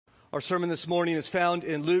Our sermon this morning is found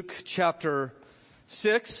in Luke chapter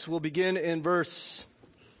 6. We'll begin in verse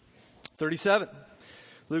 37.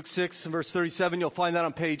 Luke 6 and verse 37. You'll find that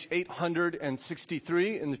on page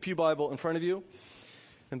 863 in the Pew Bible in front of you.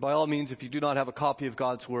 And by all means, if you do not have a copy of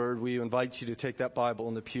God's Word, we invite you to take that Bible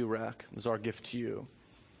in the pew rack as our gift to you.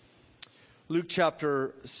 Luke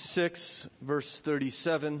chapter 6, verse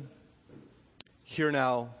 37. Hear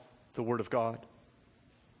now the Word of God.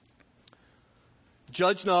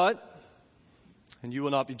 Judge not, and you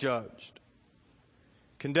will not be judged.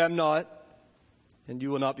 Condemn not, and you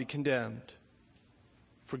will not be condemned.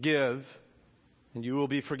 Forgive, and you will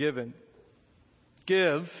be forgiven.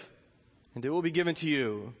 Give, and it will be given to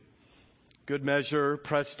you. Good measure,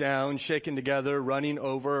 pressed down, shaken together, running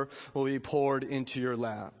over, will be poured into your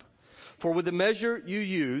lap. For with the measure you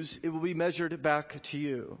use, it will be measured back to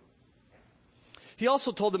you. He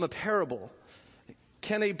also told them a parable.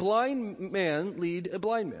 Can a blind man lead a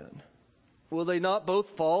blind man? Will they not both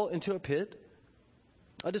fall into a pit?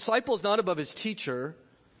 A disciple is not above his teacher,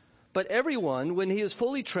 but everyone, when he is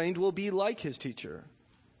fully trained, will be like his teacher.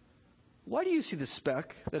 Why do you see the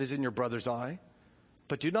speck that is in your brother's eye,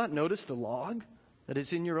 but do not notice the log that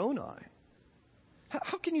is in your own eye?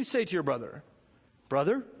 How can you say to your brother,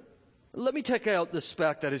 Brother, let me take out the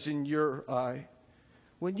speck that is in your eye,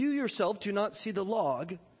 when you yourself do not see the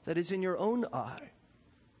log that is in your own eye?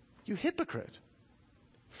 You hypocrite.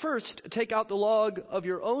 First, take out the log of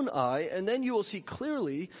your own eye, and then you will see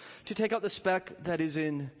clearly to take out the speck that is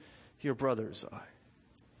in your brother's eye.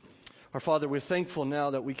 Our Father, we're thankful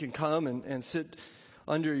now that we can come and sit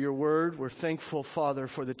under your word. We're thankful, Father,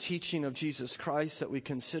 for the teaching of Jesus Christ that we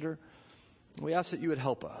consider. We ask that you would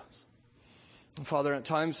help us. And Father, at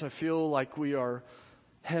times I feel like we are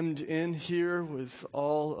hemmed in here with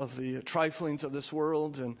all of the triflings of this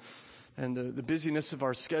world and the busyness of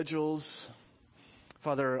our schedules.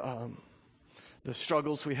 Father, the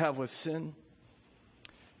struggles we have with sin.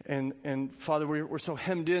 And Father, we're so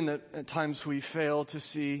hemmed in that at times we fail to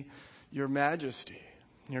see your majesty,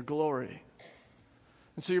 your glory.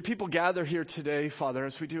 And so your people gather here today, Father,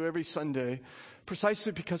 as we do every Sunday,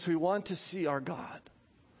 precisely because we want to see our God.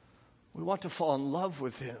 We want to fall in love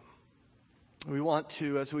with him. We want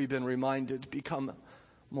to, as we've been reminded, become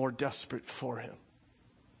more desperate for him.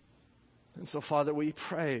 And so, Father, we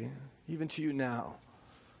pray, even to you now,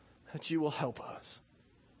 that you will help us.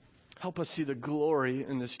 Help us see the glory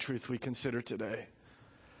in this truth we consider today.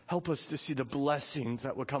 Help us to see the blessings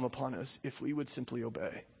that will come upon us if we would simply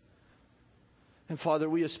obey. And Father,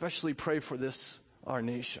 we especially pray for this, our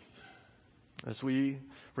nation. As we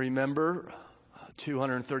remember,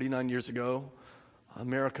 239 years ago,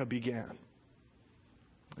 America began.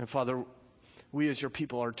 And Father, we as your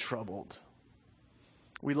people are troubled.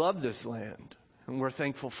 We love this land, and we're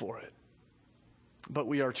thankful for it. But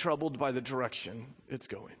we are troubled by the direction it's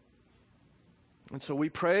going. And so we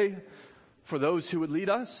pray for those who would lead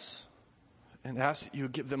us and ask that you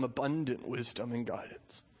would give them abundant wisdom and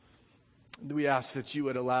guidance. We ask that you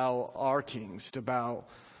would allow our kings to bow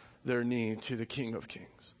their knee to the King of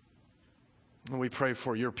Kings. And we pray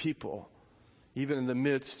for your people, even in the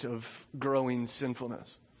midst of growing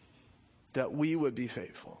sinfulness, that we would be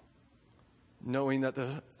faithful, knowing that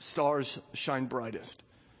the stars shine brightest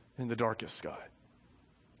in the darkest sky.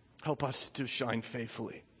 Help us to shine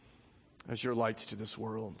faithfully as your lights to this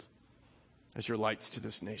world, as your lights to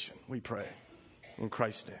this nation. We pray in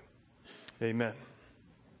Christ's name. Amen.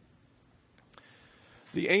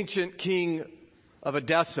 The ancient king of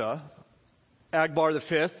Edessa, Agbar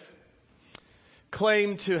V,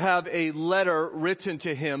 claimed to have a letter written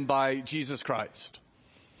to him by Jesus Christ.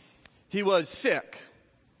 He was sick,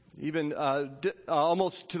 even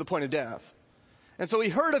almost to the point of death. And so he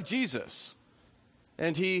heard of Jesus,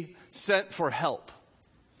 and he sent for help.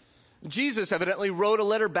 Jesus evidently wrote a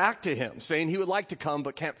letter back to him saying he would like to come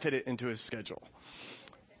but can't fit it into his schedule.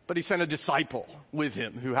 But he sent a disciple with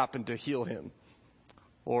him who happened to heal him,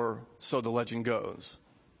 or so the legend goes.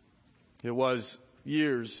 It was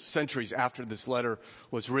years, centuries after this letter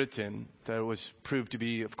was written that it was proved to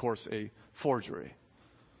be, of course, a forgery.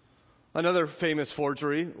 Another famous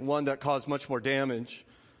forgery, one that caused much more damage,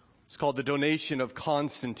 is called the Donation of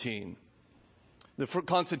Constantine.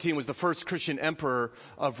 Constantine was the first Christian emperor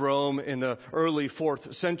of Rome in the early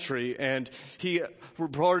 4th century, and he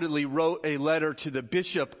reportedly wrote a letter to the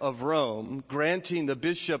Bishop of Rome, granting the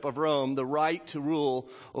Bishop of Rome the right to rule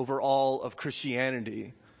over all of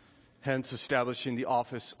Christianity, hence establishing the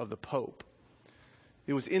office of the Pope.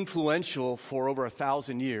 It was influential for over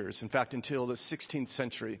 1,000 years, in fact, until the 16th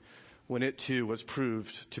century, when it too was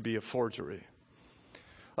proved to be a forgery.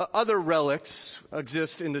 Other relics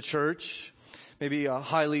exist in the church. maybe a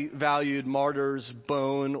highly valued martyr's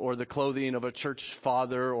bone or the clothing of a church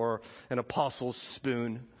father or an apostle's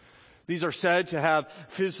spoon. These are said to have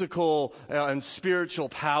physical and spiritual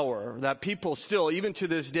power, that people still, even to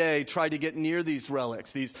this day, try to get near these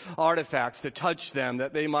relics, these artifacts, to touch them,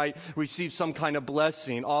 that they might receive some kind of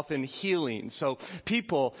blessing, often healing. So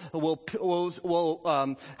people will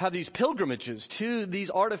have these pilgrimages to these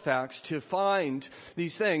artifacts to find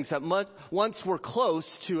these things that once were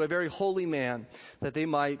close to a very holy man, that they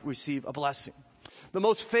might receive a blessing. The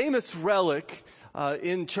most famous relic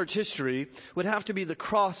in church history would have to be the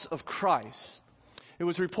cross of Christ. It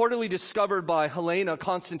was reportedly discovered by Helena,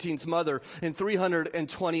 Constantine's mother, in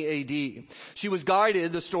 320 AD. She was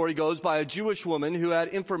guided, the story goes, by a Jewish woman who had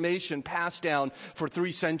information passed down for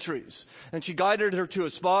 3 centuries. And she guided her to a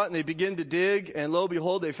spot, and they began to dig, and lo and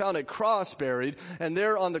behold, they found a cross buried, and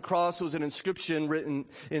there on the cross was an inscription written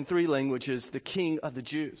in 3 languages, "The King of the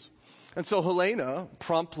Jews." And so Helena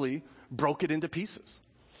promptly broke it into pieces.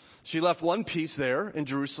 She left one piece there in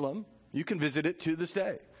Jerusalem. You can visit it to this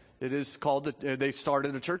day. It is called, they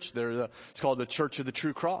started a church there. It's called the Church of the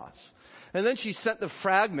True Cross. And then she sent the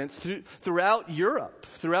fragments throughout Europe,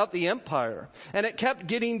 throughout the empire. And it kept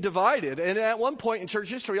getting divided. And at one point in church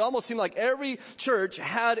history, it almost seemed like every church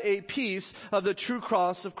had a piece of the true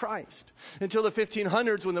cross of Christ. Until the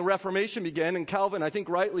 1500s, when the Reformation began, and Calvin, I think,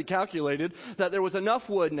 rightly calculated that there was enough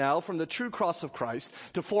wood now from the true cross of Christ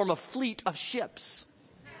to form a fleet of ships.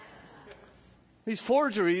 These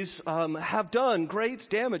forgeries have done great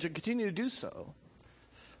damage and continue to do so.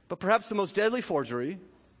 But perhaps the most deadly forgery,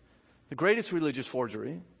 the greatest religious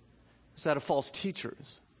forgery, is that of false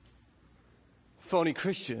teachers, phony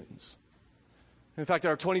Christians. In fact,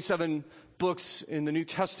 there are 27 books in the New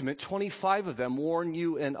Testament. 25 of them warn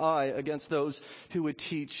you and I against those who would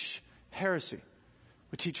teach heresy,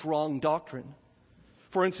 would teach wrong doctrine.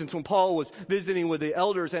 For instance, when Paul was visiting with the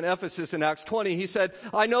elders in Ephesus in Acts 20, he said,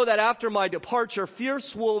 "I know that after my departure,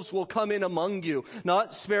 fierce wolves will come in among you,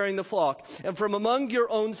 not sparing the flock. And from among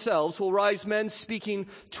your own selves will rise men speaking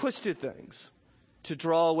twisted things to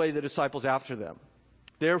draw away the disciples after them.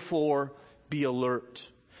 Therefore, be alert,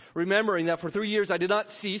 remembering that for 3 years I did not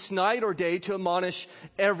cease night or day to admonish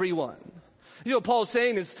everyone." You know, what Paul's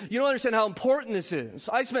saying is, you don't understand how important this is.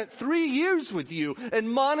 I spent 3 years with you,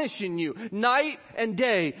 admonishing you night and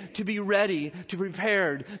day to be ready, to be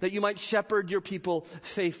prepared, that you might shepherd your people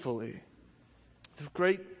faithfully. The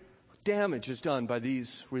great damage is done by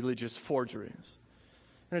these religious forgeries.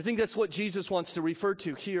 And I think that's what Jesus wants to refer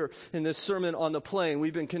to here in this Sermon on the Plain.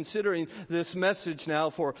 We've been considering this message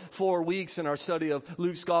now for 4 weeks in our study of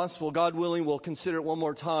Luke's Gospel. God willing, we'll consider it one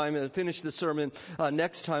more time and finish the sermon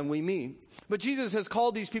next time we meet. But Jesus has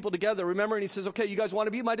called these people together. Remember, and he says, okay, you guys want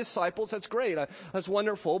to be my disciples? That's great. That's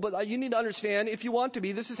wonderful. But you need to understand, if you want to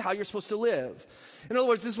be, this is how you're supposed to live. In other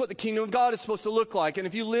words, this is what the kingdom of God is supposed to look like. And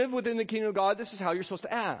if you live within the kingdom of God, this is how you're supposed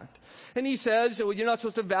to act. And he says, well, you're not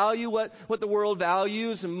supposed to value what the world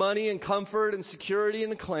values, and money and comfort and security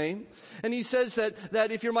and acclaim. And he says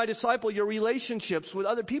that if you're my disciple, your relationships with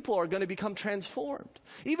other people are going to become transformed.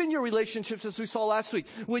 Even your relationships, as we saw last week,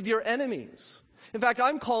 with your enemies. In fact,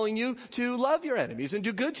 I'm calling you to love your enemies and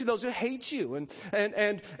do good to those who hate you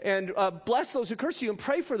and bless those who curse you and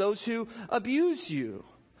pray for those who abuse you.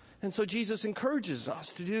 And so Jesus encourages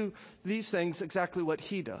us to do these things exactly what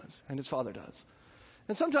he does and his Father does.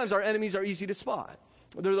 And sometimes our enemies are easy to spot.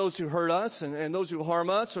 They're those who hurt us and those who harm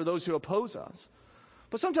us or those who oppose us.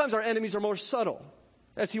 But sometimes our enemies are more subtle.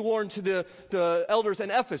 As he warned to the elders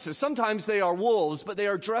in Ephesus, sometimes they are wolves, but they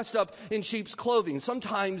are dressed up in sheep's clothing.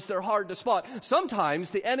 Sometimes they're hard to spot. Sometimes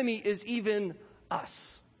the enemy is even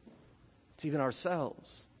us. It's even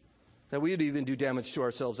ourselves. That we would even do damage to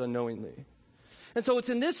ourselves unknowingly. And so it's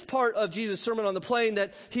in this part of Jesus' Sermon on the Plain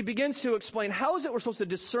that he begins to explain how is it we're supposed to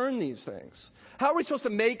discern these things? How are we supposed to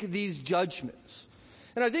make these judgments?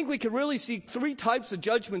 And I think we can really see 3 types of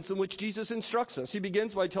judgments in which Jesus instructs us. He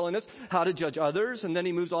begins by telling us how to judge others, and then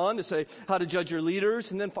he moves on to say how to judge your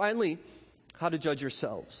leaders, and then finally, how to judge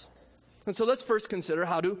yourselves. And so let's first consider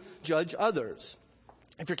how to judge others.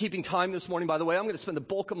 If you're keeping time this morning, by the way, I'm going to spend the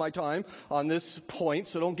bulk of my time on this point,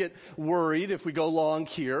 so don't get worried if we go long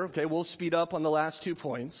here. Okay, we'll speed up on the last 2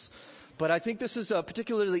 points. But I think this is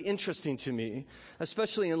particularly interesting to me,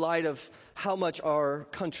 especially in light of how much our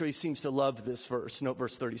country seems to love this verse. Note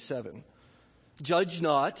verse 37. Judge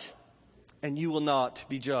not, and you will not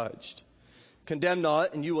be judged. Condemn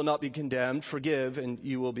not, and you will not be condemned. Forgive, and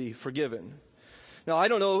you will be forgiven. Now, I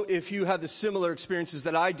don't know if you have the similar experiences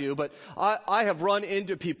that I do, but I have run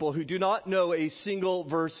into people who do not know a single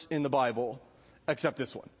verse in the Bible except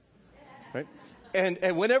this one. Right?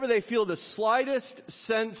 And whenever they feel the slightest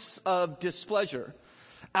sense of displeasure,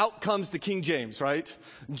 out comes the King James, right?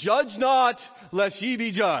 Judge not, lest ye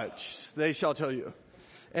be judged, they shall tell you.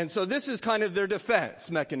 And so this is kind of their defense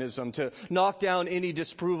mechanism to knock down any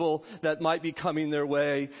disapproval that might be coming their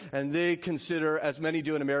way. And they consider, as many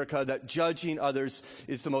do in America, that judging others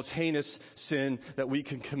is the most heinous sin that we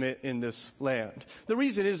can commit in this land. The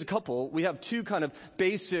reason is a couple. We have two kind of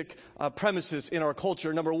basic premises in our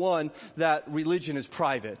culture. Number one, that religion is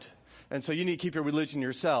private. And so you need to keep your religion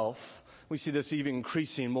yourself. We see this even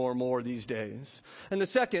increasing more and more these days. And the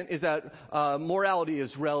second is that morality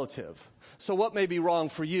is relative. So what may be wrong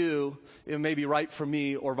for you, it may be right for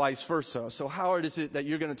me, or vice versa. So how is it that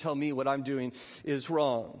you're going to tell me what I'm doing is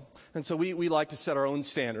wrong? And so we like to set our own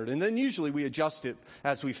standard. And then usually we adjust it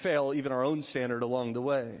as we fail, even our own standard along the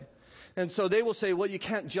way. And so they will say, well, you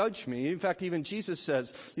can't judge me. In fact, even Jesus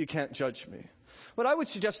says, you can't judge me. But I would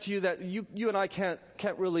suggest to you that you and I can't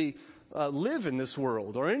really live in this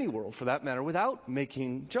world, or any world for that matter, without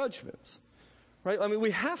making judgments, right? I mean, we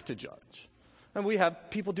have to judge. And we have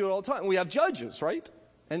people do it all the time. We have judges, right?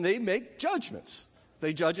 And they make judgments.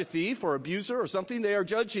 They judge a thief or abuser or something. They are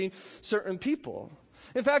judging certain people.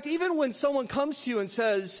 In fact, even when someone comes to you and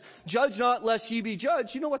says, judge not lest ye be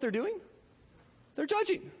judged, you know what they're doing? They're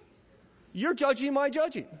judging. You're judging my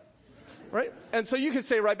judging. Right? And so you can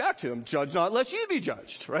say right back to him, judge not lest ye be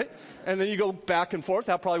judged, right? And then you go back and forth.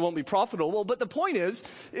 That probably won't be profitable. But the point is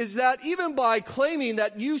that even by claiming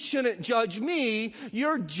that you shouldn't judge me,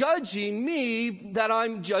 you're judging me that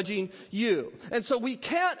I'm judging you. And so we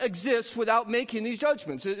can't exist without making these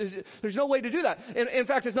judgments. There's no way to do that. And in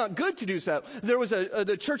fact, it's not good to do so. There was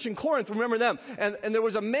the church in Corinth, remember them, and there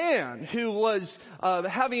was a man who was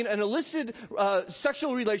having an illicit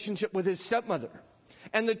sexual relationship with his stepmother.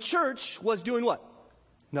 And the church was doing what?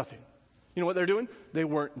 Nothing. You know what they're doing? They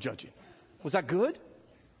weren't judging. Was that good?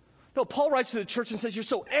 No, Paul writes to the church and says, you're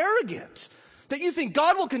so arrogant that you think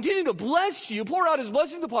God will continue to bless you, pour out his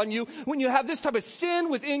blessings upon you. When you have this type of sin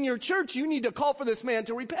within your church, you need to call for this man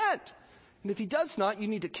to repent. And if he does not, you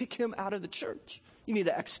need to kick him out of the church. You need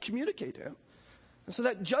to excommunicate him. And so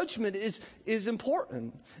that judgment is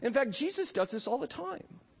important. In fact, Jesus does this all the time.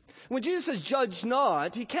 When Jesus says judge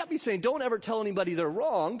not, he can't be saying don't ever tell anybody they're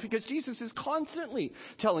wrong, because Jesus is constantly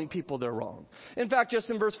telling people they're wrong. In fact, just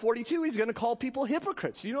in verse 42, he's going to call people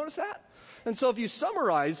hypocrites. Do you notice that? And so if you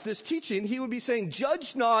summarize this teaching, he would be saying,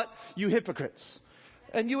 judge not, you hypocrites.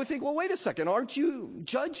 And you would think, well, wait a second, aren't you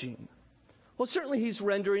judging? Well, certainly he's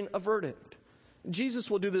rendering a verdict. Jesus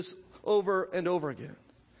will do this over and over again.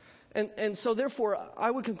 And so therefore,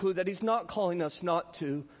 I would conclude that he's not calling us not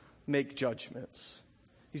to make judgments.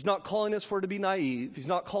 He's not calling us for to be naive. He's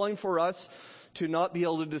not calling for us to not be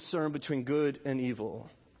able to discern between good and evil.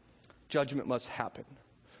 Judgment must happen.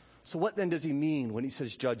 So what then does he mean when he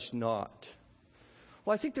says judge not?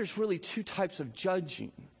 Well, I think there's really two types of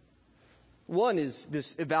judging. One is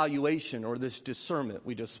this evaluation or this discernment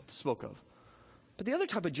we just spoke of. But the other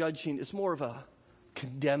type of judging is more of a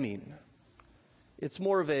condemning. It's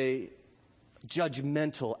more of a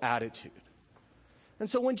judgmental attitude. And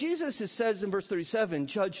so when Jesus says in verse 37,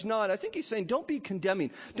 judge not, I think he's saying don't be condemning.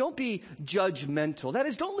 Don't be judgmental. That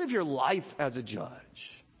is, don't live your life as a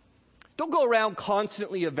judge. Don't go around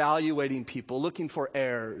constantly evaluating people, looking for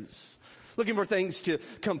errors, looking for things to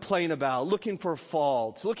complain about, looking for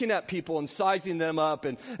faults, looking at people and sizing them up.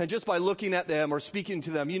 And just by looking at them or speaking to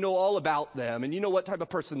them, you know all about them and you know what type of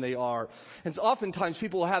person they are. And so oftentimes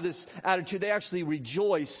people will have this attitude. They actually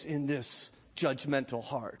rejoice in this judgmental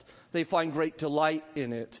heart. They find great delight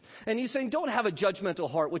in it. And he's saying, don't have a judgmental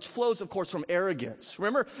heart, which flows, of course, from arrogance.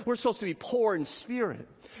 Remember, we're supposed to be poor in spirit.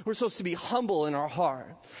 We're supposed to be humble in our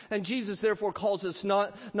heart. And Jesus, therefore, calls us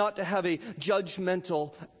not to have a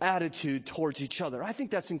judgmental attitude towards each other. I think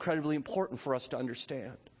that's incredibly important for us to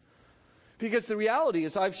understand. Because the reality,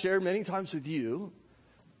 as I've shared many times with you,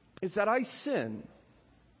 is that I sin.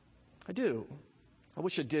 I do. I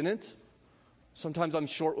wish I didn't. Sometimes I'm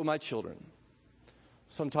short with my children.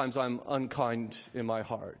 Sometimes I'm unkind in my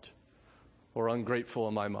heart or ungrateful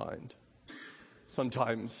in my mind.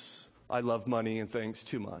 Sometimes I love money and things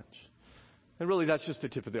too much. And really, that's just the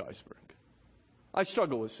tip of the iceberg. I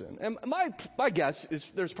struggle with sin. And my guess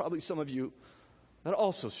is there's probably some of you that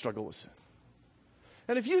also struggle with sin.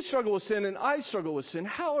 And if you struggle with sin and I struggle with sin,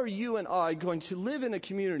 how are you and I going to live in a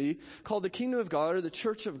community called the Kingdom of God or the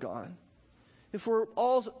Church of God if we're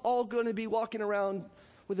all going to be walking around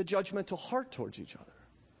with a judgmental heart towards each other,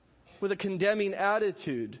 with a condemning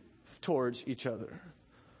attitude towards each other?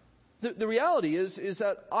 The reality is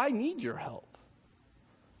that I need your help.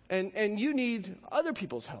 And you need other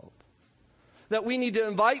people's help. that we need to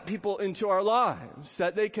invite people into our lives,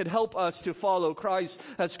 that they could help us to follow Christ,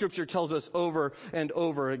 as Scripture tells us over and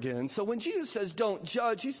over again. So when Jesus says don't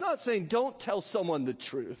judge, he's not saying don't tell someone the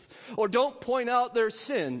truth or don't point out their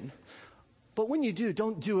sin. But when you do,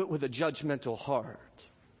 don't do it with a judgmental heart.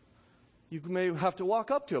 You may have to walk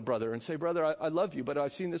up to a brother and say, brother, I love you, but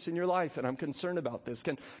I've seen this in your life and I'm concerned about this.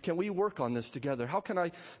 Can we work on this together? How can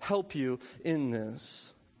I help you in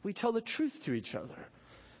this? We tell the truth to each other.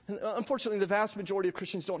 And unfortunately, the vast majority of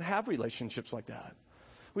Christians don't have relationships like that.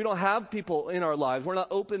 We don't have people in our lives. We're not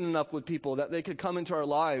open enough with people that they could come into our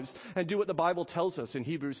lives and do what the Bible tells us in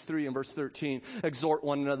Hebrews 3 and verse 13. Exhort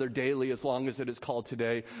one another daily as long as it is called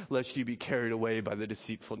today, lest you be carried away by the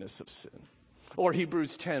deceitfulness of sin. Or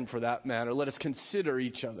Hebrews 10 for that matter. Let us consider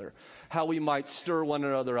each other, how we might stir one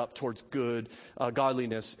another up towards good,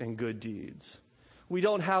 godliness and good deeds. We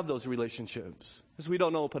don't have those relationships because we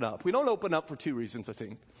don't open up. We don't open up for two reasons, I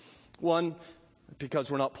think. One, because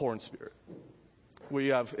we're not poor in spirit. We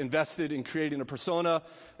have invested in creating a persona,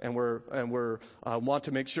 and we're want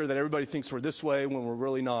to make sure that everybody thinks we're this way when we're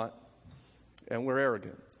really not. And we're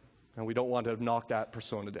arrogant, and we don't want to knock that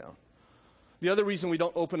persona down. The other reason we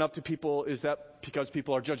don't open up to people is that because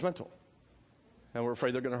people are judgmental, and we're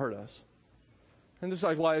afraid they're going to hurt us. And this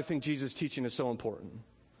is why I think Jesus' teaching is so important,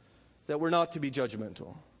 that we're not to be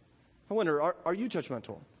judgmental. I wonder, are you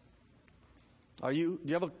judgmental? Do you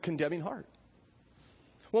have a condemning heart?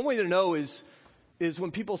 One way to know is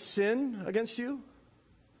when people sin against you,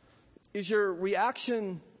 is your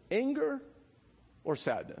reaction anger or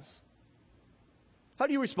sadness? How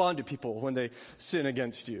do you respond to people when they sin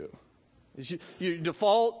against you? Is your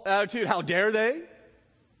default attitude, how dare they?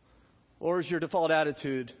 Or is your default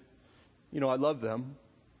attitude, I love them.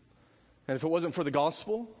 And if it wasn't for the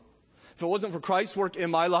gospel, if it wasn't for Christ's work in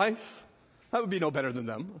my life, I would be no better than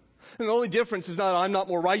them. And the only difference is not I'm not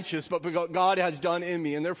more righteous, but what God has done in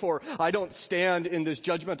me. And therefore, I don't stand in this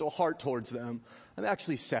judgmental heart towards them. I'm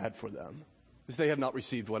actually sad for them because they have not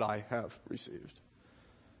received what I have received.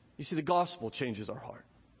 You see, the gospel changes our heart.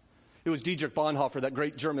 It was Dietrich Bonhoeffer, that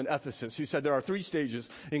great German ethicist, who said there are 3 stages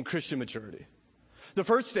in Christian maturity. The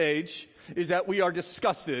first stage is that we are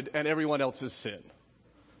disgusted at everyone else's sin.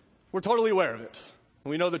 We're totally aware of it.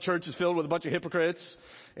 We know the church is filled with a bunch of hypocrites,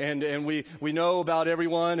 and we know about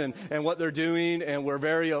everyone and what they're doing, and we're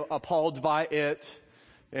very appalled by it.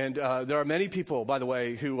 And there are many people, by the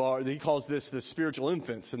way, he calls this the spiritual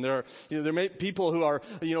infants. And there are people who are,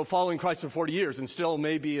 following Christ for 40 years and still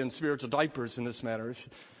may be in spiritual diapers in this matter.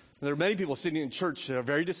 There are many people sitting in church that are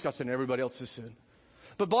very disgusted at everybody else's sin.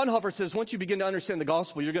 But Bonhoeffer says once you begin to understand the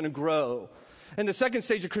gospel, you're going to grow. And the second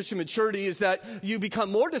stage of Christian maturity is that you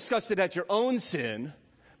become more disgusted at your own sin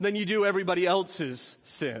than you do everybody else's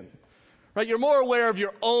sin. Right? You're more aware of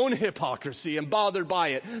your own hypocrisy and bothered by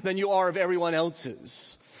it than you are of everyone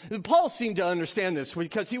else's. Paul seemed to understand this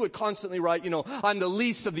because he would constantly write, I'm the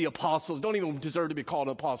least of the apostles, don't even deserve to be called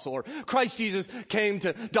an apostle, or Christ Jesus came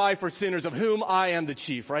to die for sinners, of whom I am the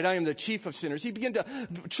chief, right? I am the chief of sinners. He began to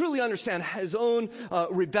truly understand his own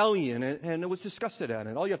rebellion and was disgusted at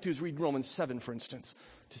it. All you have to do is read Romans 7, for instance,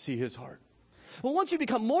 to see his heart. Well, once you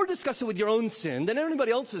become more disgusted with your own sin than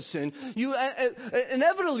anybody else's sin, you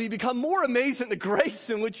inevitably become more amazed at the grace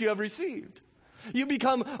in which you have received. You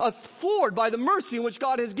become floored by the mercy in which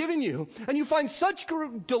God has given you. And you find such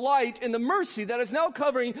delight in the mercy that is now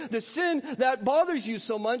covering the sin that bothers you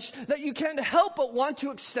so much that you can't help but want to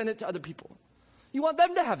extend it to other people. You want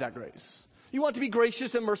them to have that grace. You want to be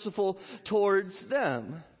gracious and merciful towards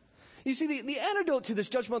them. You see, the antidote to this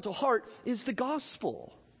judgmental heart is the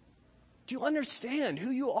gospel. Do you understand who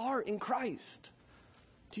you are in Christ?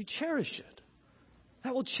 Do you cherish it?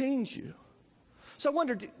 That will change you. So I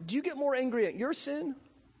wonder, do you get more angry at your sin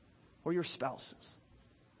or your spouse's?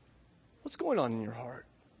 What's going on in your heart?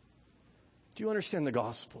 Do you understand the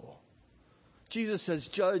gospel? Jesus says,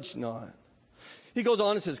 judge not. He goes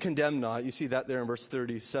on and says, condemn not. You see that there in verse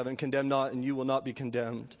 37. Condemn not, and you will not be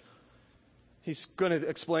condemned. He's going to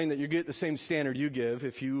explain that you get the same standard you give.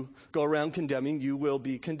 If you go around condemning, you will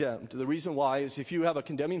be condemned. The reason why is if you have a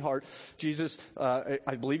condemning heart, Jesus, I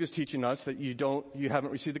believe, is teaching us that you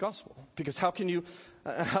haven't received the gospel. Because how can you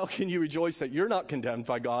rejoice that you're not condemned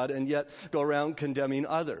by God and yet go around condemning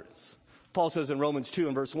others? Paul says in Romans 2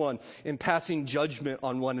 and verse 1, in passing judgment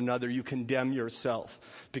on one another, you condemn yourself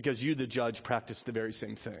because you, the judge, practice the very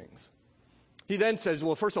same things. He then says,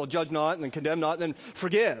 well, first of all, judge not, and then condemn not, and then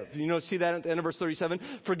forgive. You know, see that at the end of verse 37?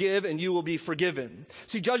 Forgive, and you will be forgiven.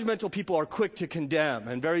 See, judgmental people are quick to condemn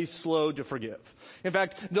and very slow to forgive. In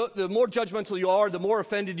fact, the more judgmental you are, the more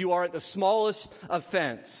offended you are at the smallest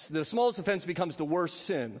offense. The smallest offense becomes the worst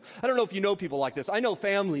sin. I don't know if you know people like this. I know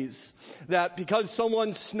families that because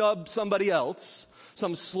someone snubbed somebody else,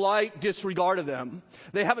 some slight disregard of them,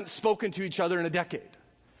 they haven't spoken to each other in a decade.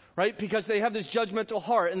 Right? Because they have this judgmental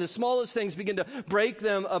heart, and the smallest things begin to break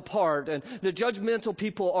them apart. And the judgmental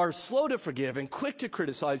people are slow to forgive and quick to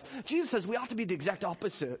criticize. Jesus says we ought to be the exact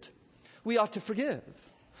opposite. We ought to forgive.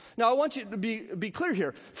 Now, I want you to be clear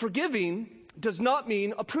here. Forgiving does not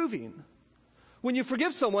mean approving. When you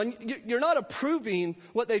forgive someone, you're not approving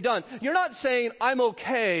what they've done. You're not saying, I'm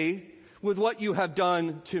okay with what you have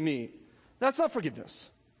done to me. That's not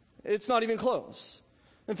forgiveness. It's not even close.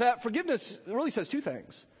 In fact, forgiveness really says two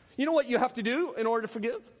things. You know what you have to do in order to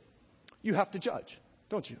forgive? You have to judge,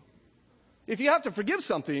 don't you? If you have to forgive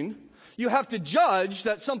something, you have to judge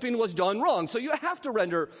that something was done wrong. So you have to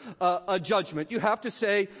render a judgment. You have to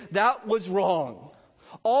say, that was wrong.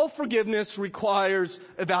 All forgiveness requires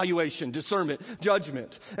evaluation, discernment,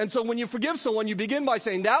 judgment. And so when you forgive someone, you begin by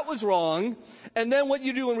saying, that was wrong. And then what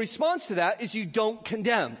you do in response to that is you don't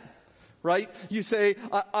condemn. Right? You say,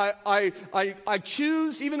 I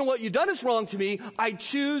choose, even what you've done is wrong to me, I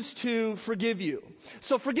choose to forgive you.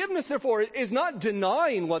 So forgiveness, therefore, is not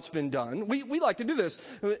denying what's been done. We like to do this,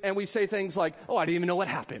 and we say things like, oh, I didn't even know what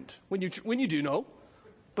happened. When you do know.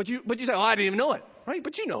 But you say, oh, I didn't even know it. Right?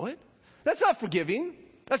 But you know it. That's not forgiving.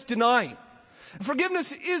 That's denying.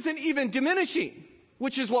 Forgiveness isn't even diminishing,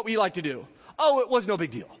 which is what we like to do. Oh, it was no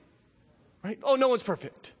big deal. Right? Oh, no one's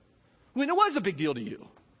perfect. I mean, it was a big deal to you.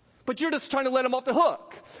 But you're just trying to let them off the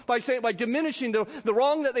hook by diminishing the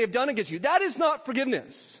wrong that they have done against you. That is not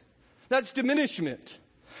forgiveness. That's diminishment.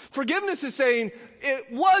 Forgiveness is saying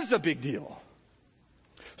it was a big deal.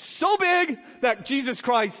 So big that Jesus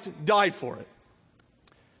Christ died for it.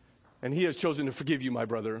 And he has chosen to forgive you, my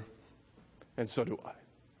brother, and so do I.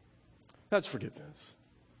 That's forgiveness.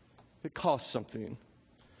 It costs something.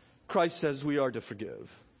 Christ says we are to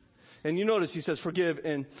forgive. And you notice he says, forgive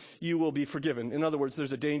and you will be forgiven. In other words,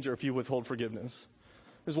 there's a danger if you withhold forgiveness.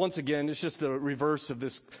 Because once again, it's just the reverse of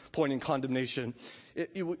this point in condemnation.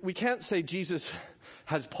 We can't say Jesus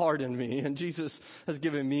has pardoned me and Jesus has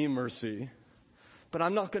given me mercy, but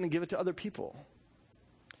I'm not going to give it to other people.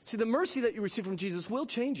 See, the mercy that you receive from Jesus will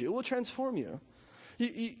change you. It will transform you.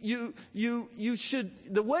 You should,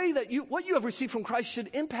 the way that what you have received from Christ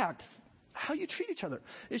should impact how you treat each other.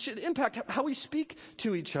 It should impact how we speak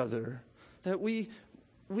to each other. That we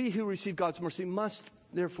who receive God's mercy must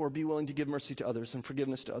therefore be willing to give mercy to others and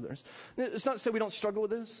forgiveness to others. It's not to say we don't struggle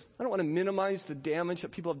with this. I don't want to minimize the damage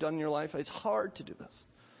that people have done in your life. It's hard to do this.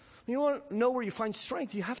 You want to know where you find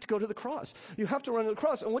strength, you have to go to the cross. You have to run to the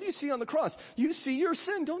cross. And what do you see on the cross? You see your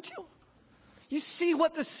sin, don't you? You see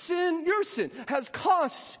what your sin has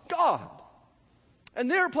cost God. And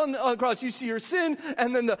there upon the cross, you see your sin,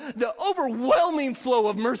 and then the overwhelming flow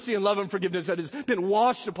of mercy and love and forgiveness that has been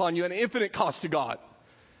washed upon you at an infinite cost to God.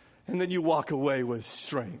 And then you walk away with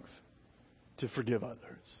strength to forgive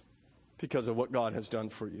others because of what God has done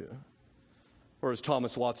for you. Or as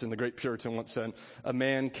Thomas Watson, the great Puritan, once said, a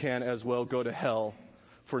man can as well go to hell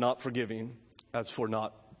for not forgiving as for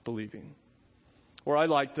not believing. Or I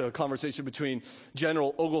like the conversation between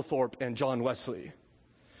General Oglethorpe and John Wesley,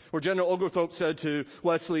 where General Oglethorpe said to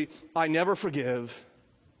Wesley, I never forgive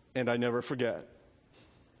and I never forget.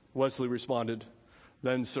 Wesley responded,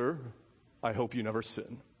 then, sir, I hope you never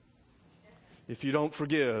sin. If you don't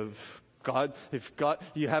forgive, God's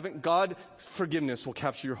forgiveness will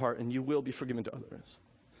capture your heart and you will be forgiven to others.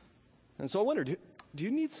 And so I wonder, do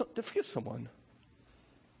you need to forgive someone?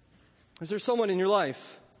 Is there someone in your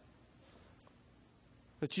life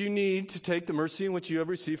that you need to take the mercy in which you have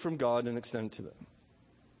received from God and extend to them?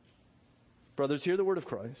 Brothers, hear the word of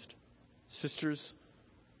Christ. Sisters,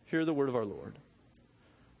 hear the word of our Lord.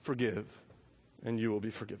 Forgive, and you will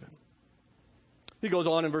be forgiven. He goes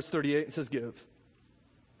on in verse 38 and says, give.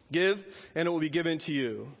 Give, and it will be given to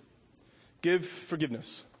you. Give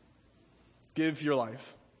forgiveness. Give your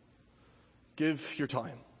life. Give your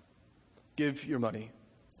time. Give your money.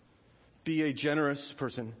 Be a generous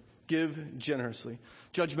person. Give generously.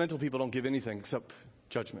 Judgmental people don't give anything except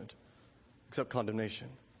judgment, except condemnation.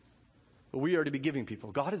 But we are to be giving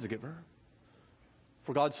people. God is a giver.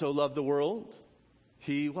 For God so loved the world,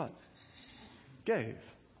 he what? Gave.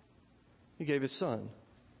 He gave his son.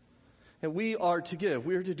 And we are to give.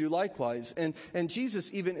 We are to do likewise. And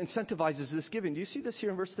Jesus even incentivizes this giving. Do you see this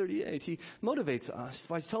here in verse 38? He motivates us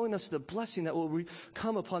by telling us the blessing that will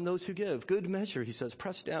come upon those who give. Good measure, he says,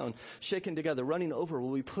 pressed down, shaken together, running over,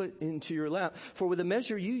 will be put into your lap. For with the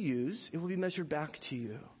measure you use, it will be measured back to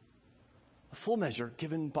you. A full measure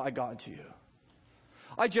given by God to you.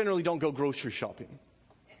 I generally don't go grocery shopping.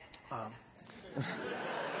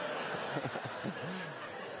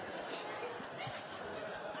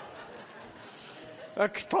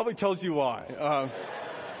 That probably tells you why.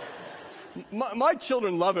 My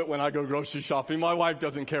children love it when I go grocery shopping. My wife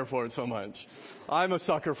doesn't care for it so much. I'm a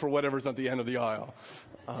sucker for whatever's at the end of the aisle.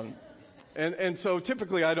 And so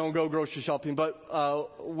typically I don't go grocery shopping,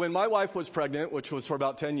 but when my wife was pregnant, which was for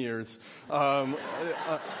about 10 years,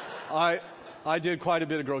 I did quite a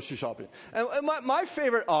bit of grocery shopping. And my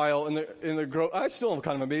favorite aisle I still am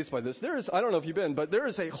kind of amazed by this. I don't know if you've been, but there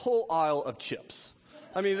is a whole aisle of chips.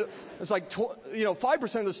 I mean, it's like,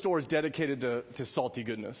 5% of the store is dedicated to salty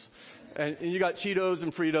goodness. And you got Cheetos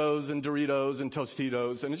and Fritos and Doritos and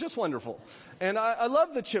Tostitos, and it's just wonderful. And I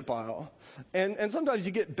love the chip aisle. And sometimes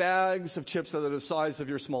you get bags of chips that are the size of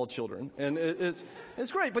your small children. And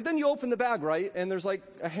it's great. But then you open the bag, right? And there's like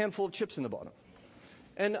a handful of chips in the bottom.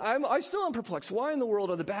 And I still am perplexed. Why in the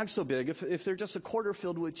world are the bags so big if they're just a quarter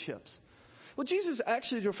filled with chips? Well, Jesus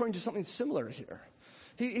actually is referring to something similar here.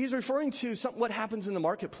 He's referring to what happens in the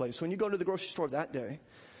marketplace when you go to the grocery store that day.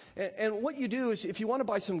 And what you do is, if you want to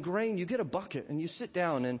buy some grain, you get a bucket and you sit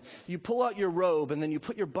down and you pull out your robe and then you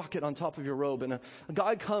put your bucket on top of your robe. And a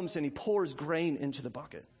guy comes and he pours grain into the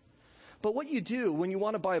bucket. But what you do when you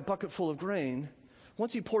want to buy a bucket full of grain,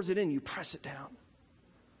 once he pours it in, you press it down.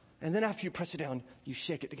 And then after you press it down, you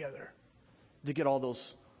shake it together to get all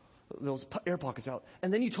those air pockets out.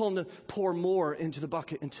 And then you told him to pour more into the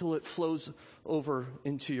bucket until it flows over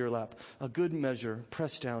into your lap. A good measure,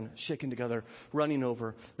 pressed down, shaken together, running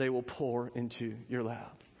over, they will pour into your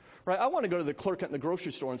lap. Right? I want to go to the clerk at the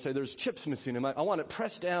grocery store and say, there's chips missing. I want it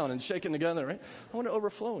pressed down and shaken together. Right? I want it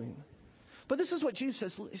overflowing. But this is what Jesus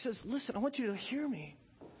says. He says, listen, I want you to hear me.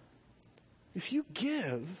 If you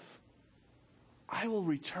give, I will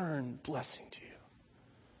return blessing to you.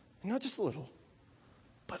 And not just a little,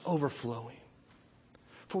 but overflowing.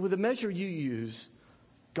 For with the measure you use,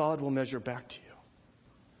 God will measure back to you.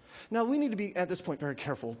 Now, we need to be, at this point, very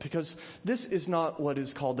careful, because this is not what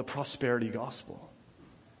is called the prosperity gospel.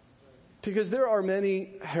 Because there are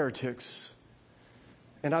many heretics,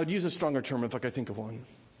 and I would use a stronger term if I could think of one,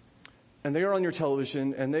 and they are on your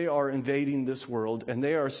television, and they are invading this world, and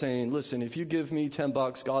they are saying, listen, if you give me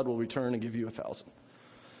 $10, God will return and give you 1,000.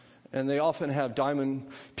 And they often have diamond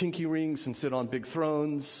pinky rings and sit on big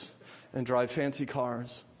thrones and drive fancy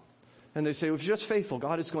cars. And they say, if you're just faithful,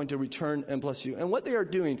 God is going to return and bless you. And what they are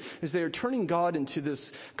doing is they are turning God into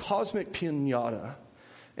this cosmic piñata,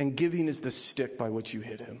 and giving is the stick by which you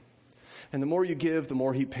hit him. And the more you give, the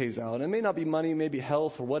more he pays out. And it may not be money, maybe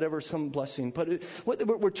health or whatever, some blessing. But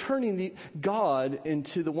we're turning God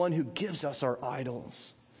into the one who gives us our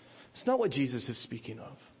idols. It's not what Jesus is speaking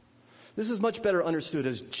of. This is much better understood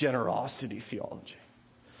as generosity theology.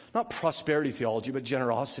 Not prosperity theology, but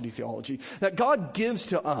generosity theology. That God gives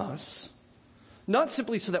to us, not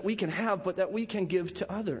simply so that we can have, but that we can give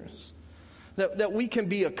to others. That we can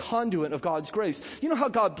be a conduit of God's grace. You know how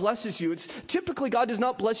God blesses you? It's typically God does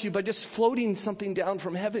not bless you by just floating something down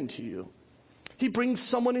from heaven to you. He brings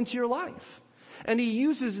someone into your life. And he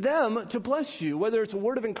uses them to bless you, whether it's a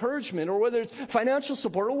word of encouragement or whether it's financial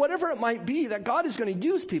support or whatever it might be, that God is going to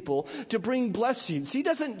use people to bring blessings. He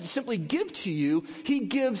doesn't simply give to you, he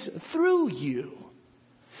gives through you.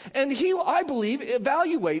 And he, I believe,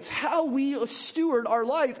 evaluates how we steward our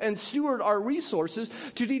life and steward our resources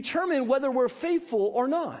to determine whether we're faithful or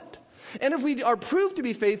not. And if we are proved to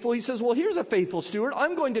be faithful, he says, well, here's a faithful steward.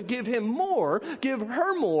 I'm going to give him more, give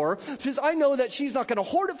her more, because I know that she's not going to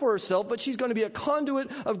hoard it for herself, but she's going to be a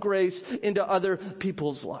conduit of grace into other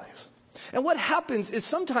people's lives. And what happens is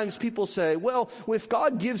sometimes people say, well, if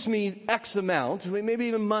God gives me X amount, maybe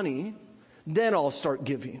even money, then I'll start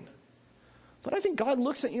giving. But I think God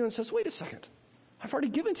looks at you and says, wait a second, I've already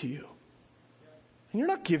given to you. And you're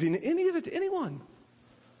not giving any of it to anyone.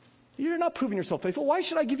 You're not proving yourself faithful. Why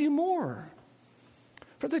should I give you more?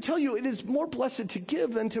 Friends, I tell you, it is more blessed to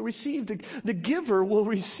give than to receive. The giver will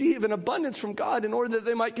receive an abundance from God in order that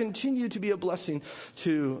they might continue to be a blessing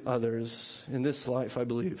to others in this life, I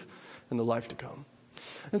believe, and the life to come.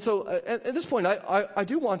 And so at this point, I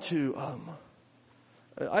do want to,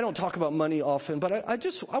 I don't talk about money often, but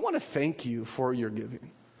I want to thank you for your giving.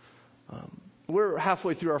 We're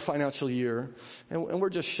halfway through our financial year, and we're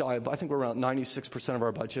just shy. I think we're around 96% of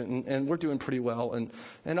our budget, and we're doing pretty well.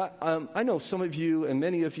 And I know some of you and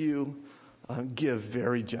many of you give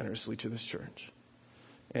very generously to this church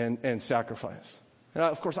and sacrifice. And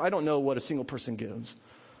of course, I don't know what a single person gives,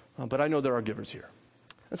 but I know there are givers here.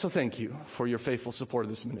 And so thank you for your faithful support of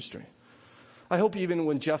this ministry. I hope even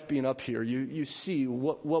when Jeff being up here, you see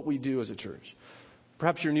what we do as a church.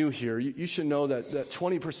 Perhaps you're new here. You should know that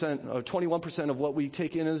 20% or 21% of what we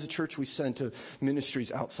take in as a church, we send to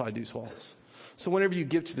ministries outside these walls. So whenever you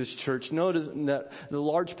give to this church, know that the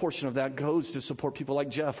large portion of that goes to support people like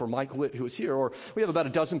Jeff or Mike Witt, who is here. Or we have about a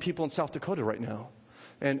dozen people in South Dakota right now.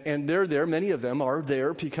 And they're there, many of them are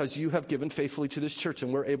there because you have given faithfully to this church,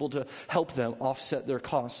 and we're able to help them offset their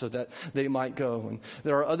costs so that they might go. And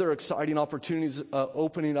there are other exciting opportunities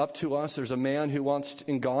opening up to us. There's a man who wants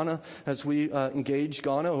in Ghana, as we engage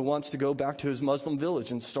Ghana, who wants to go back to his Muslim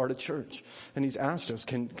village and start a church. And he's asked us,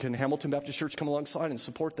 can Hamilton Baptist Church come alongside and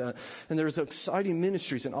support that? And there's exciting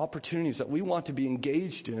ministries and opportunities that we want to be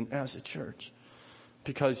engaged in as a church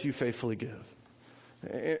because you faithfully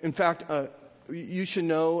give. In fact, you should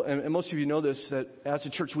know, and most of you know this, that as a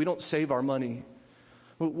church, we don't save our money.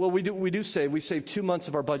 Well, we do save. We save 2 months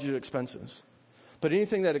of our budgeted expenses. But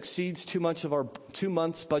anything that exceeds 2 months of our 2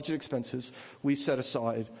 months budget expenses, we set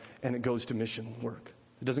aside, and it goes to mission work.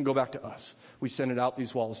 It doesn't go back to us. We send it out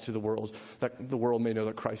these walls to the world, that the world may know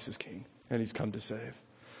that Christ is King, and He's come to save.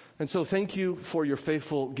 And so thank you for your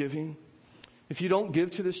faithful giving. If you don't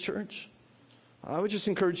give to this church, I would just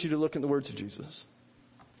encourage you to look in the words of Jesus.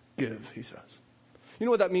 Give, he says. You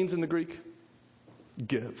know what that means in the Greek?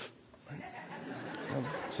 Give. Right?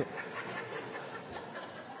 So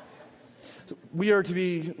we are to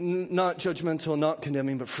be not judgmental, not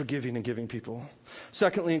condemning, but forgiving and giving people.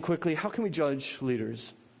 Secondly and quickly, how can we judge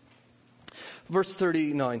leaders? Verse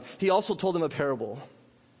 39, he also told them a parable.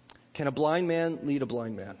 Can a blind man lead a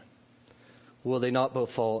blind man? Will they not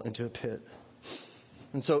both fall into a pit?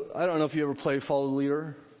 And so I don't know if you ever played Follow the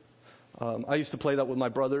Leader. I used to play that with my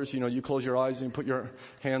brothers. You know, you close your eyes and you put your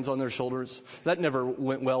hands on their shoulders. That never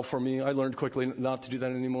went well for me. I learned quickly not to do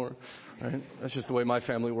that anymore. Right? That's just the way my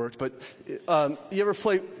family worked. But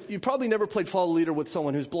you probably never played Follow the Leader with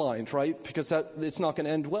someone who's blind, right? Because it's not going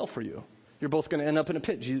to end well for you. You're both going to end up in a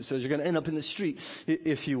pit. Jesus says you're going to end up in the street,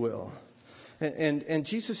 if you will. And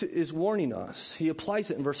Jesus is warning us. He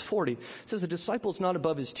applies it in verse 40. It says, a disciple is not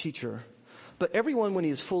above his teacher, but everyone when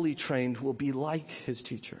he is fully trained will be like his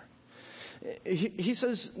teacher. He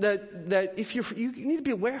says that if you need to be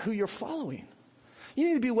aware who you're following. You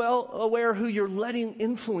need to be well aware who you're letting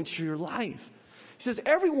influence your life. He says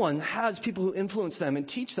everyone has people who influence them and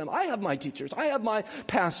teach them. I have my teachers. I have my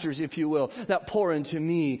pastors, if you will, that pour into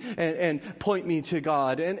me and point me to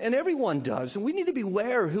God. And everyone does. And we need to be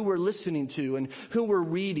aware who we're listening to and who we're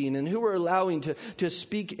reading and who we're allowing to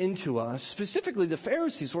speak into us. Specifically, the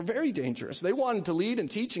Pharisees were very dangerous. They wanted to lead and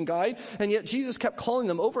teach and guide, and yet Jesus kept calling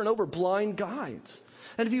them over and over blind guides.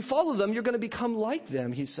 And if you follow them, you're going to become like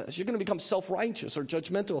them, he says. You're going to become self-righteous or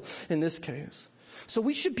judgmental in this case. So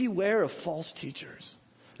we should beware of false teachers.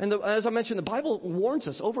 And as I mentioned, the Bible warns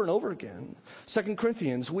us over and over again. 2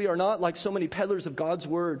 Corinthians, we are not like so many peddlers of God's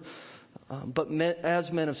word, but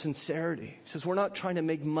as men of sincerity. He says we're not trying to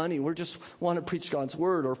make money. We just want to preach God's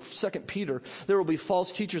word. Or 2 Peter, there will be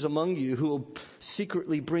false teachers among you who will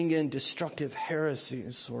secretly bring in destructive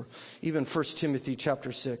heresies. Or even 1 Timothy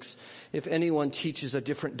chapter 6. If anyone teaches a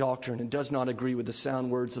different doctrine and does not agree with the sound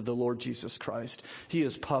words of the Lord Jesus Christ, he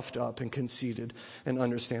is puffed up and conceited and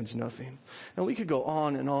understands nothing. And we could go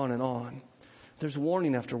on and on and on. There's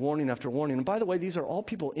warning after warning after warning. And by the way, these are all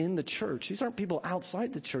people in the church. These aren't people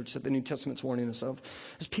outside the church that the New Testament's warning us of.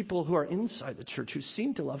 There's people who are inside the church who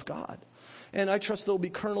seem to love God. And I trust there will be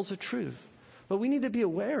kernels of truth. But we need to be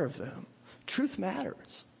aware of them. Truth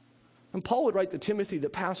matters. And Paul would write to Timothy, the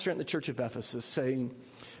pastor in the church of Ephesus, saying,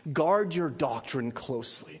 guard your doctrine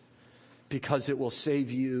closely, because it will save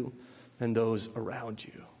you and those around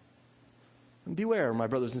you. And beware, my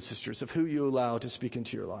brothers and sisters, of who you allow to speak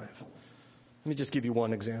into your life. Let me just give you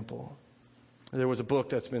one example. There was a book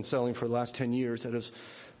that's been selling for the last 10 years that is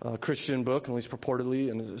a Christian book, at least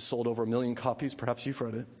purportedly, and it has sold over 1 million copies. Perhaps you've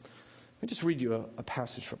read it. Let me just read you a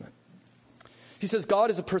passage from it. He says,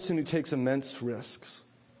 God is a person who takes immense risks.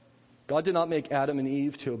 God did not make Adam and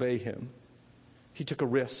Eve to obey him. He took a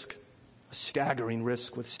risk, a staggering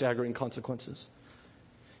risk with staggering consequences.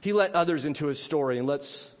 He let others into his story and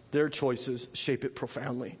lets their choices shape it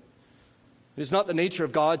profoundly. It is not the nature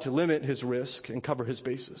of God to limit his risk and cover his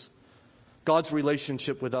bases. God's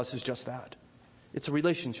relationship with us is just that. It's a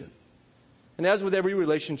relationship. And as with every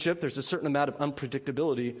relationship, there's a certain amount of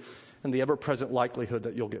unpredictability and the ever-present likelihood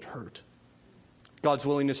that you'll get hurt. God's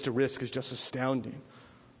willingness to risk is just astounding,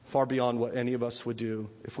 far beyond what any of us would do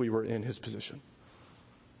if we were in his position.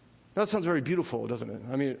 Now, that sounds very beautiful, doesn't it?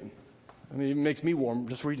 I mean, it makes me warm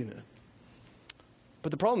just reading it.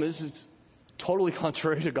 But the problem is, it's totally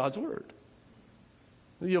contrary to God's word.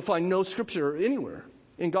 You'll find no scripture anywhere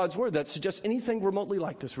in God's word that suggests anything remotely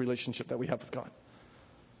like this relationship that we have with God.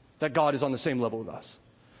 That God is on the same level with us.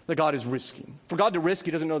 That God is risking. For God to risk,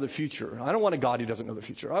 he doesn't know the future. I don't want a God who doesn't know the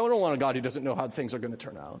future. I don't want a God who doesn't know how things are going to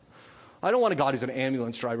turn out. I don't want a God who's an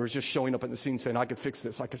ambulance driver who's just showing up in the scene saying, I could fix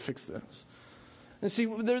this, I could fix this. And see,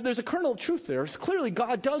 there's a kernel of truth there. Clearly,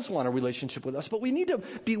 God does want a relationship with us, but we need to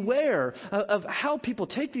beware of how people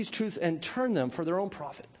take these truths and turn them for their own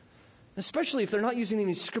profit, especially if they're not using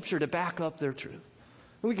any scripture to back up their truth.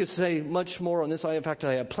 And we could say much more on this. In fact,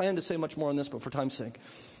 I had planned to say much more on this, but for time's sake,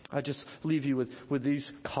 I just leave you with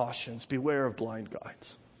these cautions. Beware of blind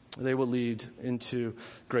guides. They will lead into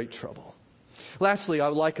great trouble. Lastly, I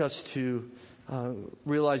would like us to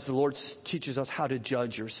realize the Lord teaches us how to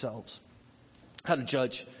judge yourselves. How to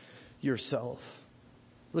judge yourself.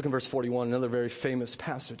 Look in verse 41, another very famous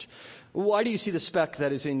passage. Why do you see the speck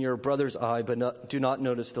that is in your brother's eye, but do not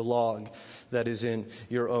notice the log that is in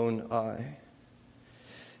your own eye?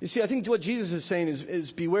 You see, I think what Jesus is saying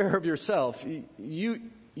is beware of yourself. You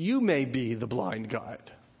may be the blind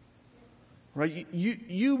guide. Right?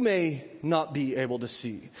 You may not be able to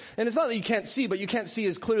see. And it's not that you can't see, but you can't see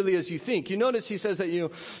as clearly as you think. You notice he says that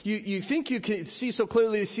you think you can see so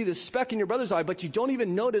clearly to see the speck in your brother's eye, but you don't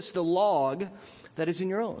even notice the log that is in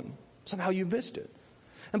your own. Somehow you missed it.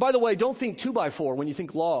 And by the way, don't think 2x4 when you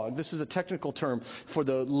think log. This is a technical term for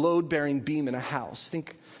the load-bearing beam in a house.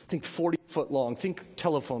 Think 40 foot long. Think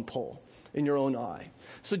telephone pole in your own eye.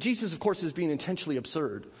 So Jesus, of course, is being intentionally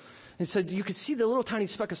absurd. He said, you can see the little tiny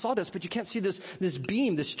speck of sawdust, but you can't see this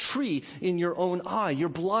beam, this tree in your own eye. You're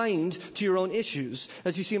blind to your own issues.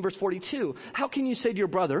 As you see in verse 42, how can you say to your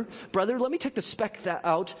brother, let me take the speck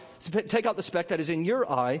take out the speck that is in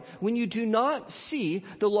your eye when you do not see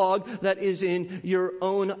the log that is in your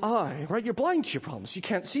own eye, right? You're blind to your problems. You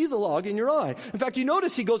can't see the log in your eye. In fact, you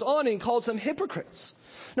notice he goes on and calls them hypocrites.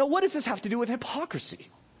 Now, what does this have to do with hypocrisy?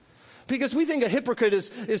 Because we think a hypocrite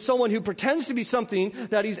is someone who pretends to be something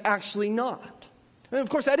that he's actually not. And of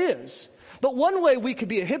course that is. But one way we could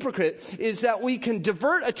be a hypocrite is that we can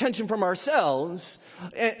divert attention from ourselves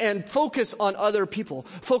and focus on other people,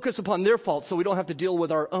 focus upon their faults so we don't have to deal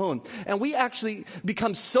with our own. And we actually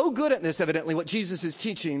become so good at this, evidently, what Jesus is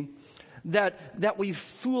teaching, that we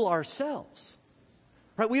fool ourselves.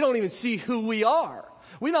 Right? We don't even see who we are.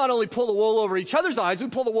 We not only pull the wool over each other's eyes, we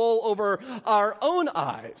pull the wool over our own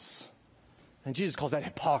eyes. And Jesus calls that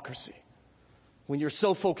hypocrisy. When you're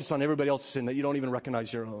so focused on everybody else's sin that you don't even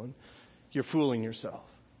recognize your own, you're fooling yourself.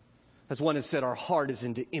 As one has said, our heart is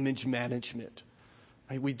into image management.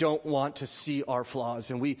 Right? We don't want to see our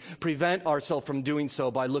flaws, and we prevent ourselves from doing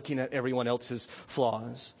so by looking at everyone else's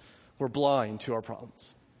flaws. We're blind to our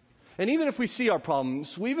problems. And even if we see our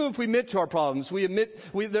problems, even if we admit to our problems,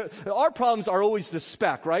 our problems are always the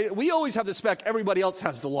speck, right? We always have the speck, everybody else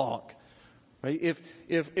has the log. Right?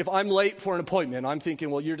 If I'm late for an appointment, I'm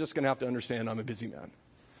thinking, well, you're just going to have to understand I'm a busy man.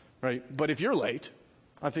 Right? But if you're late,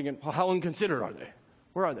 I'm thinking, well, how inconsiderate are they?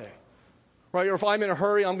 Where are they? Right? Or if I'm in a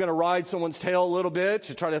hurry, I'm going to ride someone's tail a little bit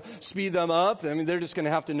to try to speed them up. I mean, they're just going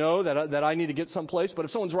to have to know that I need to get someplace. But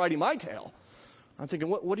if someone's riding my tail, I'm thinking,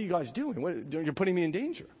 what are you guys doing? You're putting me in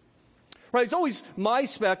danger. Right? It's always my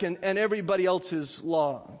speck and everybody else's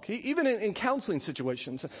log. Even in counseling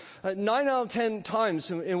situations, 9 out of 10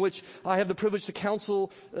 times in which I have the privilege to counsel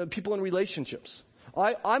people in relationships,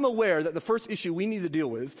 I'm aware that the first issue we need to deal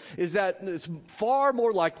with is that it's far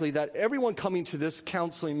more likely that everyone coming to this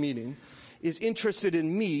counseling meeting is interested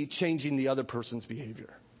in me changing the other person's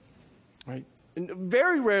behavior. Right? And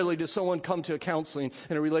very rarely does someone come to a counseling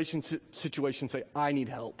in a relationship situation and say, I need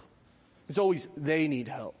help. It's always they need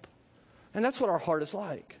help. And that's what our heart is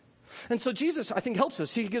like. And so Jesus, I think, helps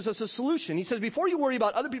us. He gives us a solution. He says, before you worry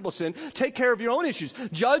about other people's sin, take care of your own issues.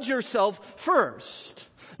 Judge yourself first.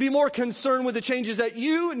 Be more concerned with the changes that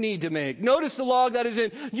you need to make. Notice the log that is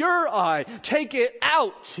in your eye. Take it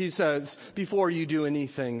out, he says, before you do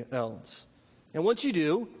anything else. And once you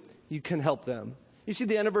do, you can help them. You see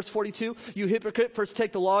the end of verse 42? You hypocrite, first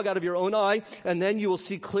take the log out of your own eye, and then you will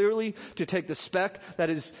see clearly to take the speck that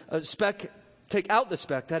is take out the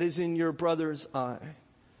speck that is in your brother's eye.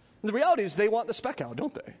 And the reality is they want the speck out,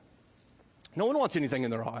 don't they? No one wants anything in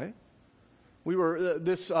their eye. We were,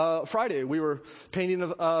 this Friday, we were painting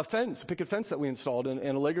a picket fence that we installed, and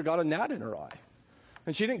Allegra got a gnat in her eye.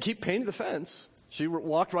 And she didn't keep painting the fence. She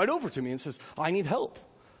walked right over to me and says, I need help.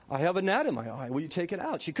 I have a gnat in my eye. Will you take it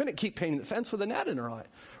out? She couldn't keep painting the fence with a gnat in her eye.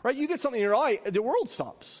 Right? You get something in your eye, the world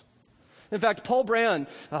stops. In fact, Paul Brand,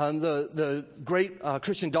 the great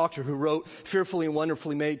Christian doctor who wrote Fearfully and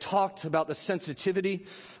Wonderfully Made, talked about the sensitivity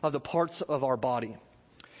of the parts of our body.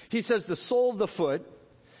 He says the sole of the foot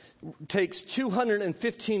takes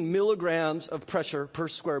 215 milligrams of pressure per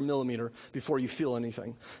square millimeter before you feel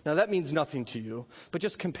anything. Now, that means nothing to you, but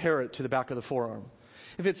just compare it to the back of the forearm.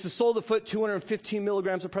 If it's the sole of the foot, 215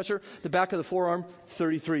 milligrams of pressure. The back of the forearm,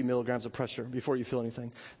 33 milligrams of pressure before you feel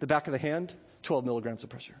anything. The back of the hand, 12 milligrams of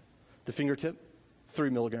pressure. The fingertip, 3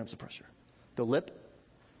 milligrams of pressure. The lip,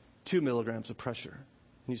 2 milligrams of pressure.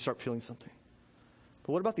 And you start feeling something.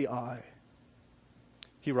 But what about the eye?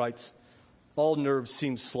 He writes, all nerves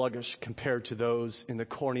seem sluggish compared to those in the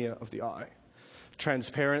cornea of the eye.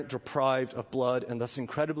 Transparent, deprived of blood, and thus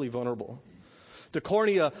incredibly vulnerable. The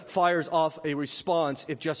cornea fires off a response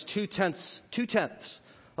if just two-tenths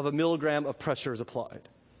of a milligram of pressure is applied.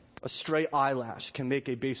 A stray eyelash can make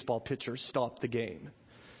a baseball pitcher stop the game.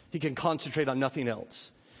 He can concentrate on nothing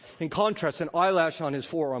else. In contrast, an eyelash on his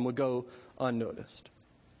forearm would go unnoticed.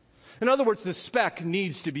 In other words, the speck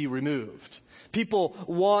needs to be removed. People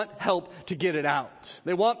want help to get it out.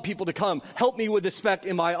 They want people to come, help me with the speck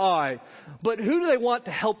in my eye. But who do they want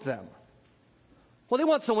to help them? Well, they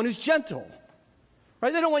want someone who's gentle.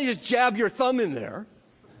 Right? They don't want you to just jab your thumb in there.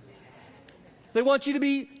 They want you to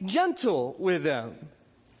be gentle with them.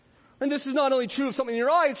 And this is not only true of something in your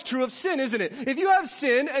eye, it's true of sin, isn't it? If you have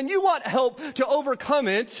sin and you want help to overcome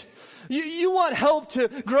it, you want help to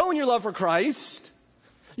grow in your love for Christ,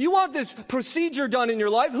 you want this procedure done in your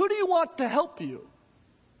life, who do you want to help you?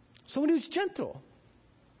 Someone who's gentle.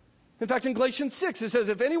 In fact, in Galatians 6, it says,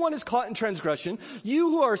 if anyone is caught in transgression, you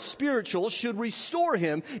who are spiritual should restore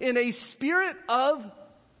him in a spirit of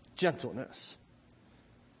gentleness.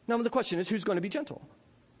 Now, the question is, who's going to be gentle?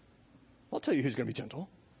 I'll tell you who's going to be gentle.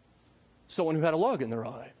 Someone who had a log in their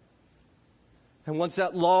eye. And once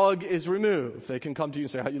that log is removed, they can come to you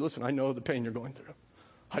and say, hey, listen, I know the pain you're going through.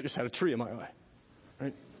 I just had a tree in my eye.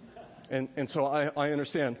 Right? And so I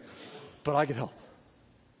understand, but I can help.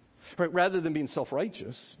 Right? Rather than being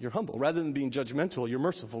self-righteous, you're humble. Rather than being judgmental, you're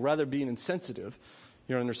merciful. Rather than being insensitive,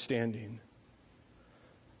 you're understanding.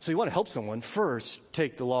 So you want to help someone, first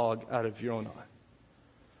take the log out of your own eye.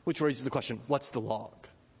 Which raises the question, what's the log?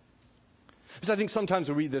 Because I think sometimes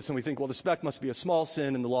we read this and we think, well, the speck must be a small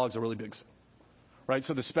sin and the log's a really big sin. Right?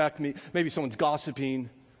 So the speck, maybe someone's gossiping,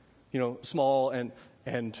 small, and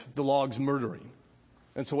the log's murdering.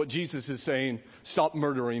 And so what Jesus is saying, stop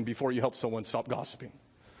murdering before you help someone stop gossiping.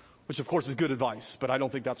 Which, of course, is good advice, but I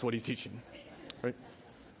don't think that's what he's teaching. Right?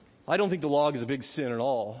 I don't think the log is a big sin at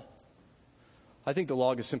all. I think the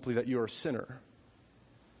log is simply that you're a sinner.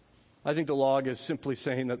 I think the log is simply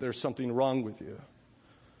saying that there's something wrong with you.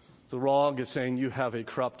 The log is saying you have a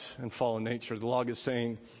corrupt and fallen nature. The log is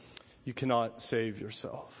saying you cannot save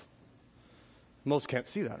yourself. Most can't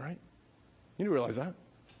see that, right? You do realize that.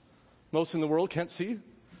 Most in the world can't see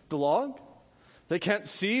the log. They can't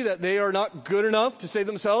see that they are not good enough to save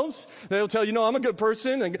themselves. They'll tell you, no, I'm a good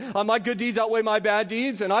person, and my good deeds outweigh my bad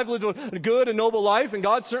deeds, and I've lived a good and noble life, and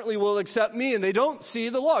God certainly will accept me, and they don't see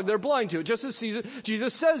the log. They're blind to it, just as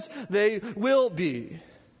Jesus says they will be.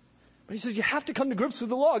 But he says you have to come to grips with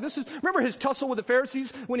the law. Remember his tussle with the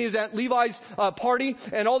Pharisees when he was at Levi's party,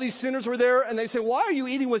 and all these sinners were there, and they say, why are you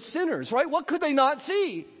eating with sinners, right? What could they not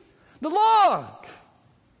see? The log.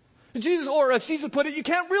 Jesus, or as Jesus put it, you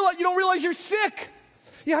don't realize you're sick.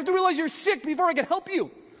 You have to realize you're sick before I can help you.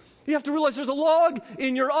 You have to realize there's a log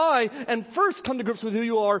in your eye and first come to grips with who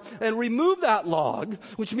you are and remove that log,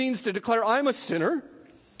 which means to declare I'm a sinner.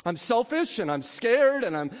 I'm selfish and I'm scared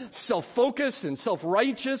and I'm self-focused and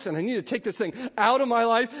self-righteous and I need to take this thing out of my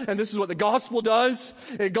life. And this is what the gospel does.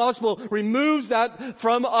 The gospel removes that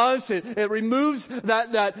from us. It removes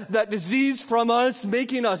that disease from us,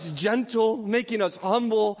 making us gentle, making us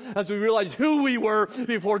humble as we realize who we were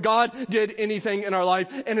before God did anything in our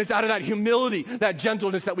life. And it's out of that humility, that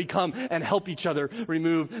gentleness that we come and help each other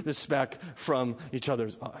remove the speck from each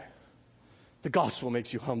other's eye. The gospel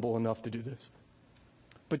makes you humble enough to do this.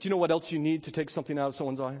 But you know what else you need to take something out of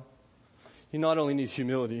someone's eye? You not only need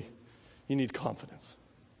humility, you need confidence.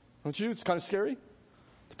 Don't you? It's kind of scary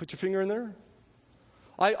to put your finger in there.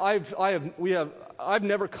 I've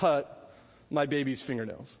never cut my baby's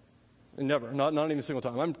fingernails. Never. Not even a single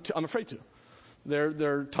time. I'm afraid to.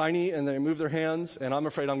 They're tiny and they move their hands, and I'm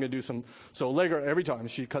afraid I'm going to do some. So Allegra, every time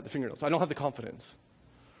she cut the fingernails, I don't have the confidence.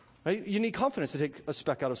 Right? You need confidence to take a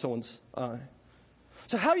speck out of someone's eye.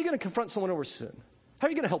 So how are you going to confront someone over sin? How are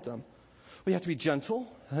you going to help them? Well, you have to be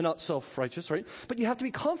gentle and not self-righteous, right? But you have to be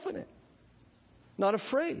confident. not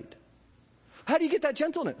afraid. How do you get that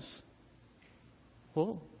gentleness?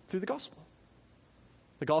 Well, through the gospel.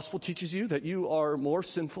 The gospel teaches you that you are more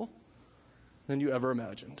sinful than you ever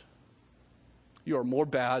imagined. You are more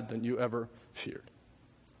bad than you ever feared.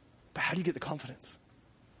 But how do you get the confidence?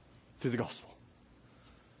 Through the gospel.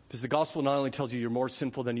 Because the gospel not only tells you you're more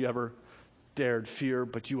sinful than you ever dared fear,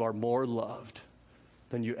 but you are more loved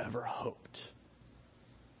than you ever hoped.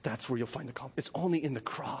 That's where you'll find the confidence. It's only in the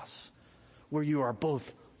cross where you are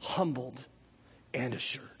both humbled and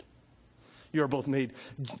assured. You are both made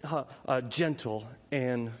gentle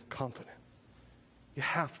and confident. You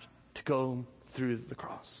have to go through the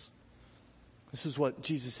cross. This is what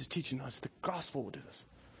Jesus is teaching us. The gospel will do this.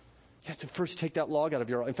 You have to first take that log out of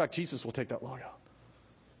your life. In fact, Jesus will take that log out.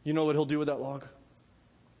 You know what he'll do with that log?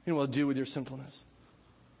 You know what he'll do with your sinfulness?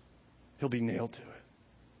 He'll be nailed to it.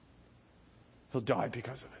 He'll die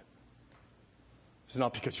because of it. It's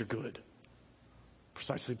not because you're good.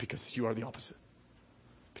 Precisely because you are the opposite.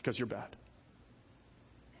 Because you're bad.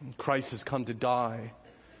 And Christ has come to die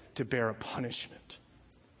to bear a punishment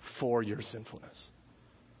for your sinfulness.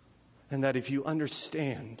 And that if you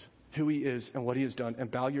understand who he is and what he has done and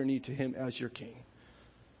bow your knee to him as your king,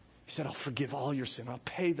 he said, I'll forgive all your sin. I'll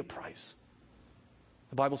pay the price.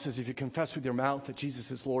 The Bible says if you confess with your mouth that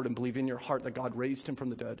Jesus is Lord and believe in your heart that God raised him from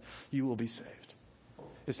the dead, you will be saved.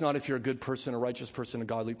 It's not if you're a good person, a righteous person, a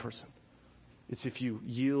godly person. It's if you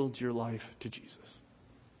yield your life to Jesus.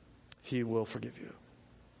 He will forgive you.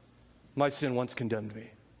 My sin once condemned me.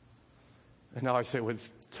 And now I say with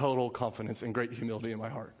total confidence and great humility in my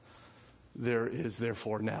heart, there is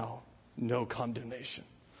therefore now no condemnation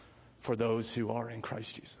for those who are in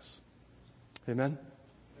Christ Jesus. Amen?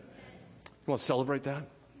 You want to celebrate that?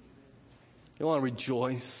 You want to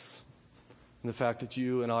rejoice in the fact that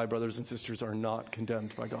you and I, brothers and sisters, are not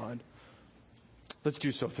condemned by God. Let's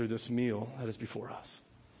do so through this meal that is before us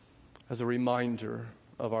as a reminder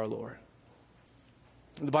of our Lord.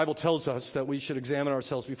 The Bible tells us that we should examine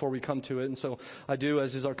ourselves before we come to it. And so I do,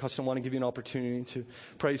 as is our custom, want to give you an opportunity to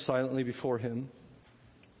pray silently before him.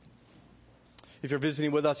 If you're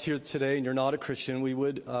visiting with us here today and you're not a Christian, we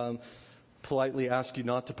would politely ask you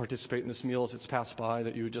not to participate in this meal as it's passed by,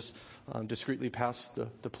 that you would just discreetly pass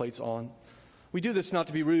the plates on. We do this not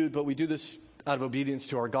to be rude, but we do this out of obedience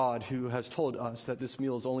to our God, who has told us that this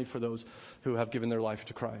meal is only for those who have given their life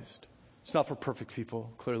to Christ. It's not for perfect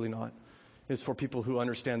people, clearly not. It's for people who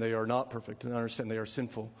understand they are not perfect and understand they are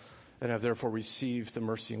sinful and have therefore received the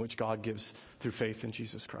mercy in which God gives through faith in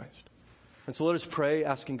Jesus Christ. And so let us pray,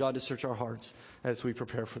 asking God to search our hearts as we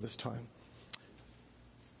prepare for this time.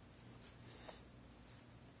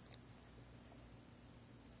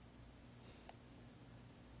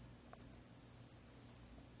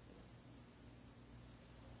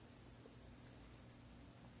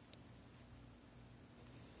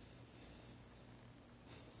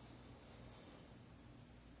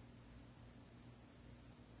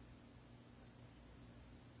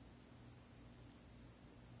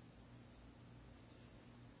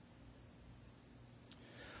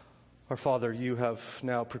 Our Father, you have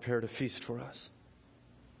now prepared a feast for us.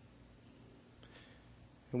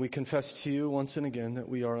 And we confess to you once and again that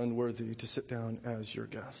we are unworthy to sit down as your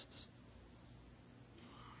guests.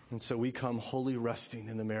 And so we come wholly resting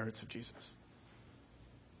in the merits of Jesus.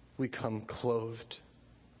 We come clothed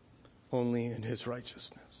only in his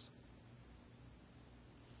righteousness.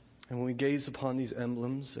 And when we gaze upon these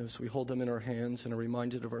emblems, as we hold them in our hands and are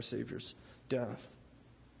reminded of our Savior's death,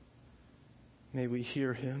 may we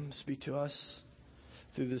hear him speak to us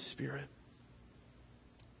through the Spirit,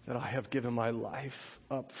 that I have given my life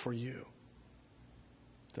up for you,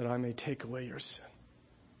 that I may take away your sin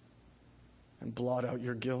and blot out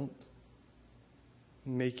your guilt,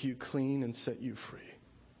 make you clean and set you free.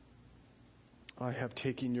 I have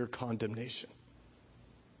taken your condemnation,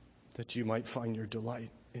 that you might find your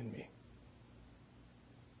delight in me.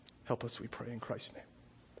 Help us, we pray, in Christ's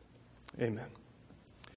name. Amen.